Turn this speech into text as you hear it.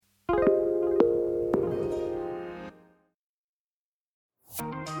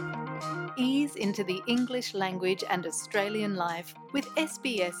into the English language and Australian life with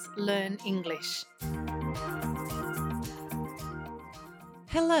SBS Learn English.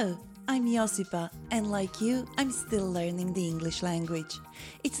 Hello, I'm Josipa, and like you, I'm still learning the English language.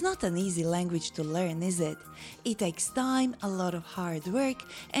 It's not an easy language to learn, is it? It takes time, a lot of hard work,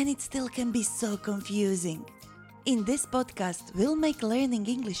 and it still can be so confusing. In this podcast, we'll make learning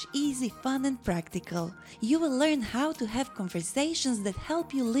English easy, fun and practical. You will learn how to have conversations that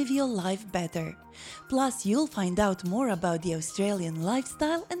help you live your life better. Plus, you'll find out more about the Australian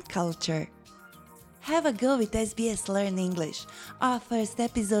lifestyle and culture. Have a go with SBS Learn English. Our first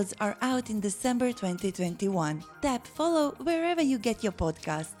episodes are out in December 2021. Tap follow wherever you get your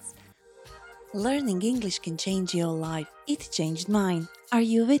podcasts. Learning English can change your life. It changed mine. Are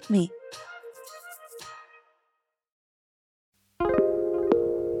you with me?